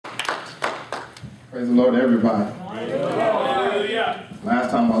Praise the Lord, everybody. Hallelujah.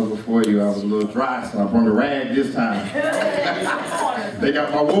 Last time I was before you, I was a little dry, so I brought a rag this time. They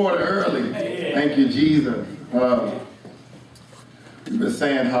got my water early. Thank you, Jesus. We've been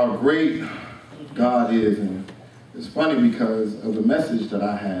saying how great God is, and it's funny because of the message that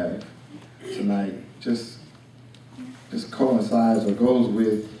I have tonight. Just coincides or goes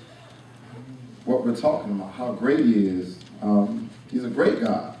with what we're talking about, how great He is. He's a great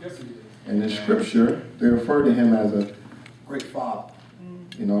God. Yes, He is. And in Scripture, they refer to Him as a great Father.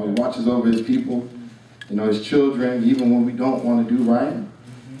 You know, He watches over His people, you know, His children, even when we don't want to do right,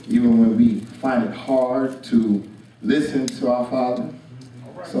 even when we find it hard to listen to our Father.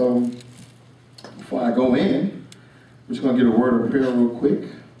 So, before I go in, we're just going to get a word of prayer real quick.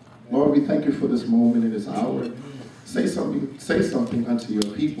 Lord, we thank You for this moment and this hour. Say something unto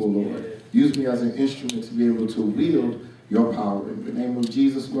Your people, Lord. Use me as an instrument to be able to wield Your power. In the name of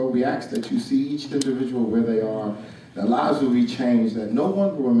Jesus, Lord, we ask that You see each individual where they are, that lives will be changed, that no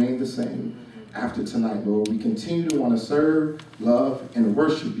one will remain the same after tonight, Lord. We continue to want to serve, love, and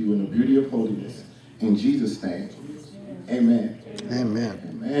worship You in the beauty of holiness. In Jesus' name, amen. Amen.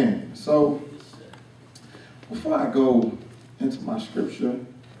 Amen. So, before I go into my scripture,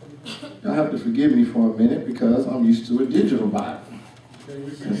 y'all have to forgive me for a minute because I'm used to a digital Bible.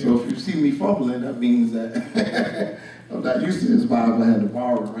 And so if you see me fumbling, that means that I'm not used to this Bible. I had to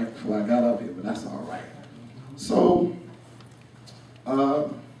borrow it right before I got up here, but that's all right. So,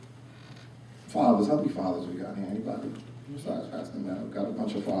 fathers, how many fathers we got here? Anybody? Besides Pastor Matt, I've got a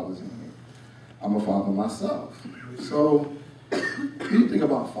bunch of fathers in here. I'm a father myself. So, when you think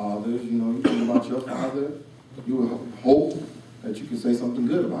about fathers, you know, you think about your father, you would hope that you can say something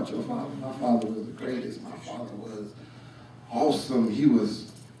good about your father. My father was the greatest. My father was awesome. He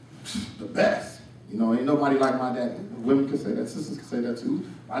was the best. You know, ain't nobody like my dad. Women can say that. Sisters can say that too.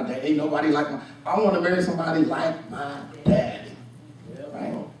 My dad, ain't nobody like my... I want to marry somebody like my daddy.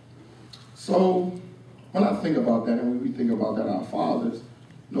 Right? So, when I think about that, and when we think about that, our fathers,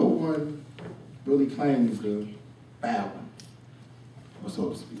 no one really claims the bad one, or so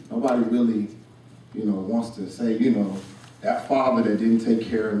to speak. Nobody really, you know, wants to say, you know, that father that didn't take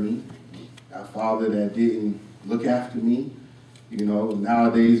care of me, that father that didn't look after me. You know,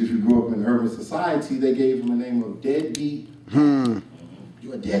 nowadays, if you grew up in urban society, they gave him the name of deadbeat.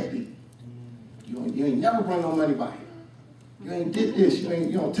 You're a deadbeat. You ain't never bring no money by here. You ain't did this.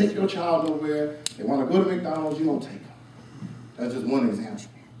 You don't take your child nowhere. They want to go to McDonald's, you don't take them. That's just one example.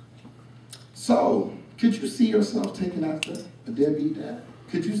 So, could you see yourself taking after a deadbeat dad?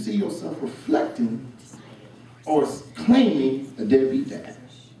 Could you see yourself reflecting or claiming a deadbeat dad?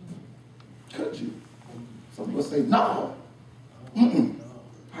 Could you? Some people say, no. I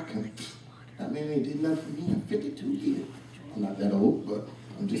can. That man ain't did nothing for me in 52 years. I'm not that old, but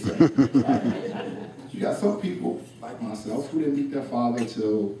I'm just saying. You got some people, like myself, who didn't meet their father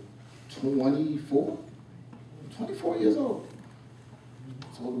until 24 years old.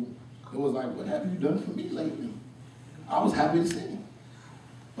 So it was like, what have you done for me lately? I was happy to see him,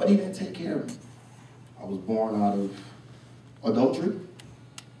 but he didn't take care of me. I was born out of adultery,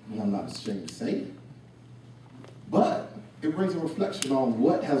 and I'm not ashamed to say it. But it brings a reflection on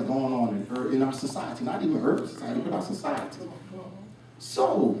what has gone on in our society, not even urban society, but our society.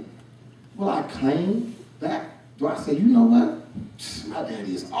 So, will I claim that? Do I say, you know what? My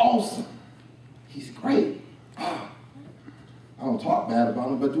daddy is awesome. He's great. I don't talk bad about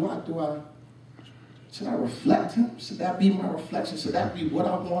him, but should I reflect him? Should that be my reflection? Should that be what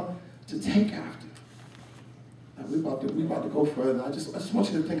I want to take after? Now, we about to go further. I just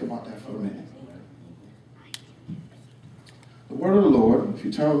want you to think about that for a minute. The word of the Lord, if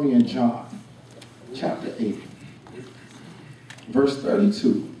you turn with me in John, chapter 8, verse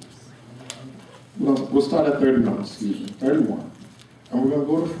 32. We'll start at 31, 31. And we're going to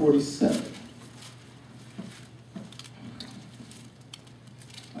go to 47.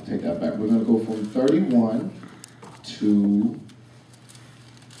 I'll take that back. We're going to go from 31 to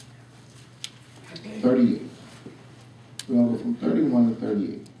 38. We're going to go from 31 to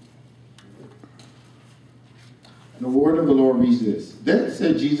 38. And the word of the Lord reads this. Then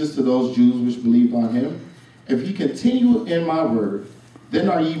said Jesus to those Jews which believed on him, if ye continue in my word, then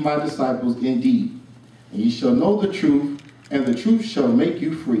are ye my disciples indeed. And ye shall know the truth, and the truth shall make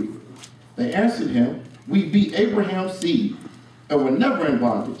you free. They answered him, we be Abraham's seed, and were never in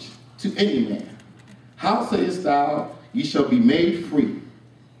bondage to any man. How sayest thou, ye shall be made free?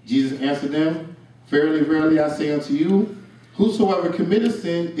 Jesus answered them, verily, verily, I say unto you, whosoever committeth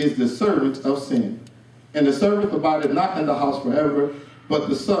sin is the servant of sin. And the servant abideth not in the house forever, but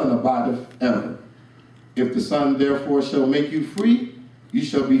the Son abideth ever. If the Son therefore shall make you free, you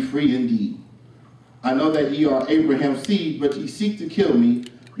shall be free indeed. I know that ye are Abraham's seed, but ye seek to kill me,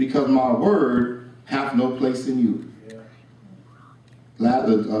 because my word hath no place in you.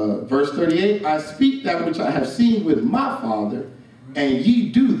 Verse 38, I speak that which I have seen with my father, and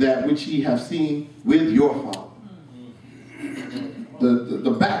ye do that which ye have seen with your father.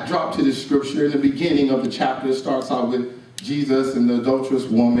 The backdrop to this scripture in the beginning of the chapter starts out with Jesus and the adulterous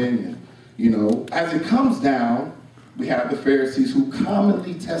woman. And, as it comes down, we have the Pharisees who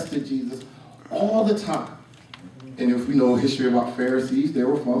commonly tested Jesus all the time. And if we know history about Pharisees, they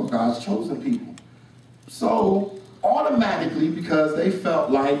were from God's chosen people. So automatically, because they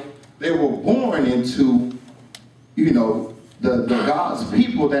felt like they were born into, the God's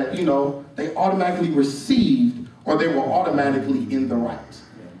people, that, they automatically received, or they were automatically in the right.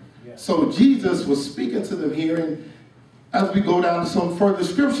 So Jesus was speaking to them here, and as we go down to some further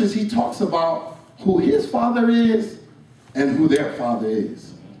scriptures, he talks about who his father is and who their father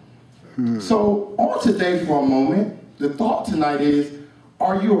is. So on today for a moment, the thought tonight is,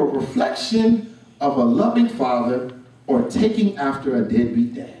 are you a reflection of a loving father or taking after a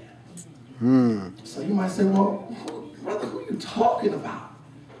deadbeat dad? So you might say, well, brother, who are you talking about?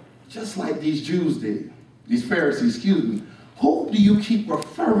 Just like these Jews did, these Pharisees, excuse me. Who do you keep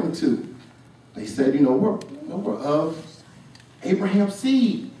referring to? They said, we're of Abraham's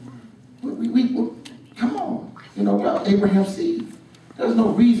seed. We come on, we're of Abraham's seed. There's no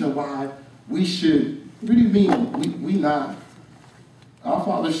reason why we should, what do you mean our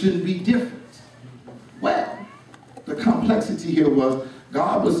father shouldn't be different? Well, the complexity here was,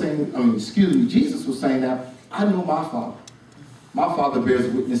 God was saying, Jesus was saying that, I know my father. My father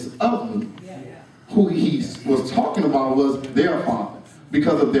bears witness of me. Who he was talking about was their father,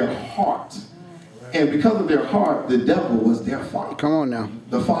 because of their heart. And because of their heart, the devil was their father. Come on now.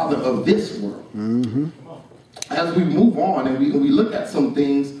 The father of this world. As we move on and we look at some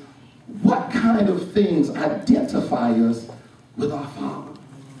things, what kind of things identify us with our father?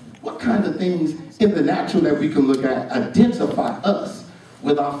 What kind of things in the natural that we can look at identify us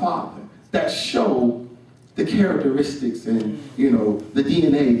with our father, that show the characteristics and, the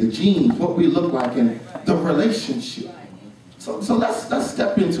DNA, the genes, what we look like, and the relationship. So let's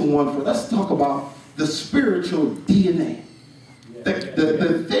step into one for, let's talk about the spiritual DNA.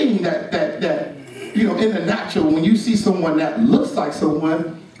 The thing that in the natural, when you see someone that looks like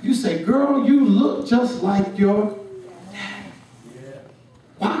someone, you say, girl, you look just like your dad.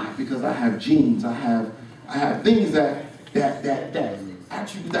 Why? Because I have genes, I have things that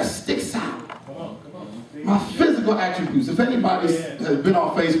attribute that sticks out. My physical attributes. If anybody has been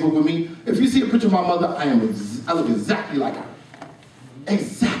on Facebook with me, if you see a picture of my mother, I look exactly like her.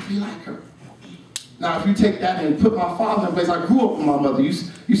 Exactly like her. Now, if you take that and put my father in place, I grew up with my mother. You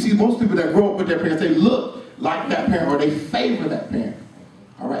see most people that grow up with their parents, they look like that parent, or they favor that parent.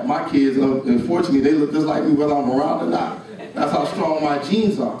 All right, my kids, unfortunately, they look just like me whether I'm around or not. That's how strong my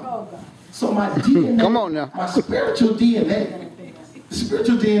genes are. So my DNA, come on now. My spiritual DNA, the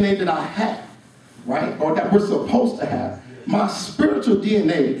spiritual DNA that I have, right, or that we're supposed to have, my spiritual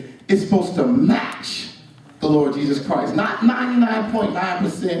DNA is supposed to match the Lord Jesus Christ. Not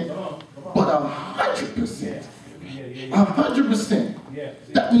 99.9%, but 100%.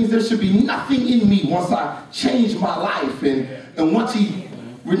 100%. That means there should be nothing in me once I change my life, and once he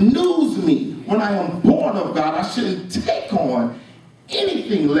renews me, when I am born of God, I shouldn't take on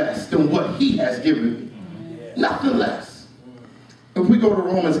anything less than what he has given me. Nothing less. If we go to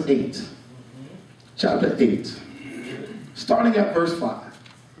Romans 8, chapter 8, starting at verse 5.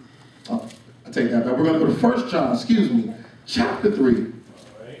 I take that back. We're going to go to 1 John, chapter 3,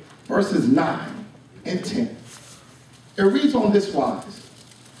 verses 9 and 10. It reads on this wise: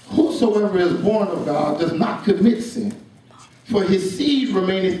 whosoever is born of God does not commit sin, for his seed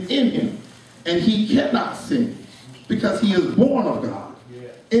remaineth in him, and he cannot sin, because he is born of God.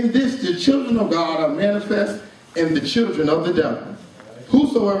 In this the children of God are manifest, and the children of the devil.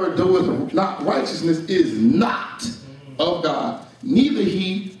 Whosoever doeth not righteousness is not of God, neither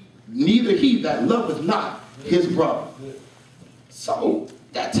he that loveth not his brother. So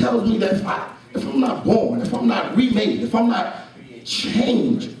that tells me that if I'm not born, if I'm not remade, if I'm not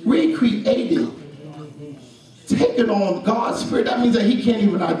changed, recreated, taken on God's spirit, that means that he can't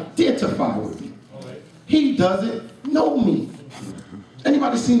even identify with me. He doesn't know me.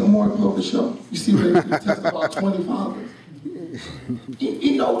 Anybody seen the Maury Povich show? You see where they test about 20 fathers?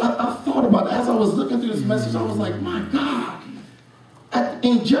 I thought about it. As I was looking through this message, I was like, my God.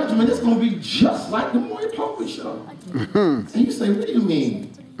 In judgment, it's going to be just like the Maury Povich show. And you say, what do you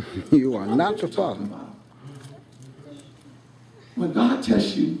mean? You are not the father. When God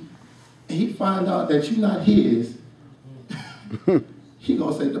tests you, and he finds out that you're not his, He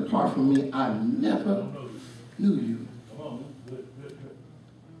gonna say, depart from me, I never knew you.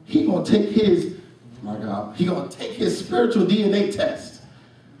 He gonna take his, my God, he gonna take his spiritual DNA test,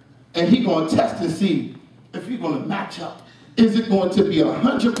 and he gonna test and see if you're gonna match up. Is it going to be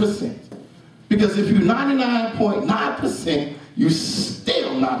 100%? Because if you're 99.9%, you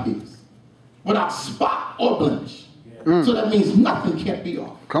still not his, without spot or blemish. So that means nothing can't be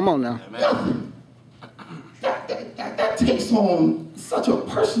off. Come on now. Nothing. That takes on such a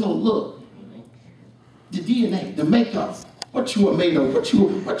personal look. The DNA, the makeup, what you are made of, what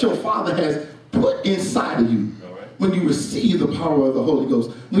your Father has put inside of you when you receive the power of the Holy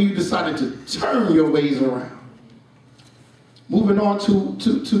Ghost, when you decided to turn your ways around. Moving on to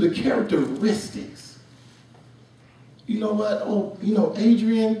the characteristics. You know what? Oh, you know,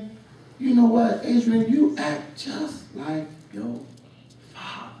 Adrian, you know what? Adrian, you act just like your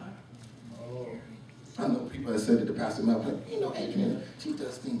father. I know people have said it to Pastor Mel, but you know, Adrian, she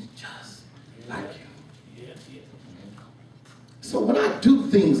does things just like you. So when I do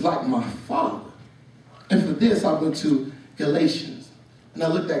things like my father, and for this I went to Galatians, and I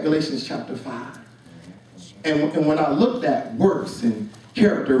looked at Galatians chapter 5. And when I looked at works and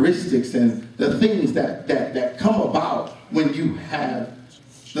characteristics and the things that come about when you have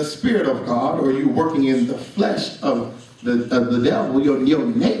the Spirit of God, or you working in the flesh of the devil, your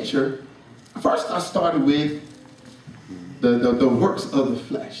nature, first I started with the works of the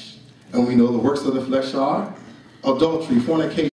flesh. And we know the works of the flesh are adultery, fornication,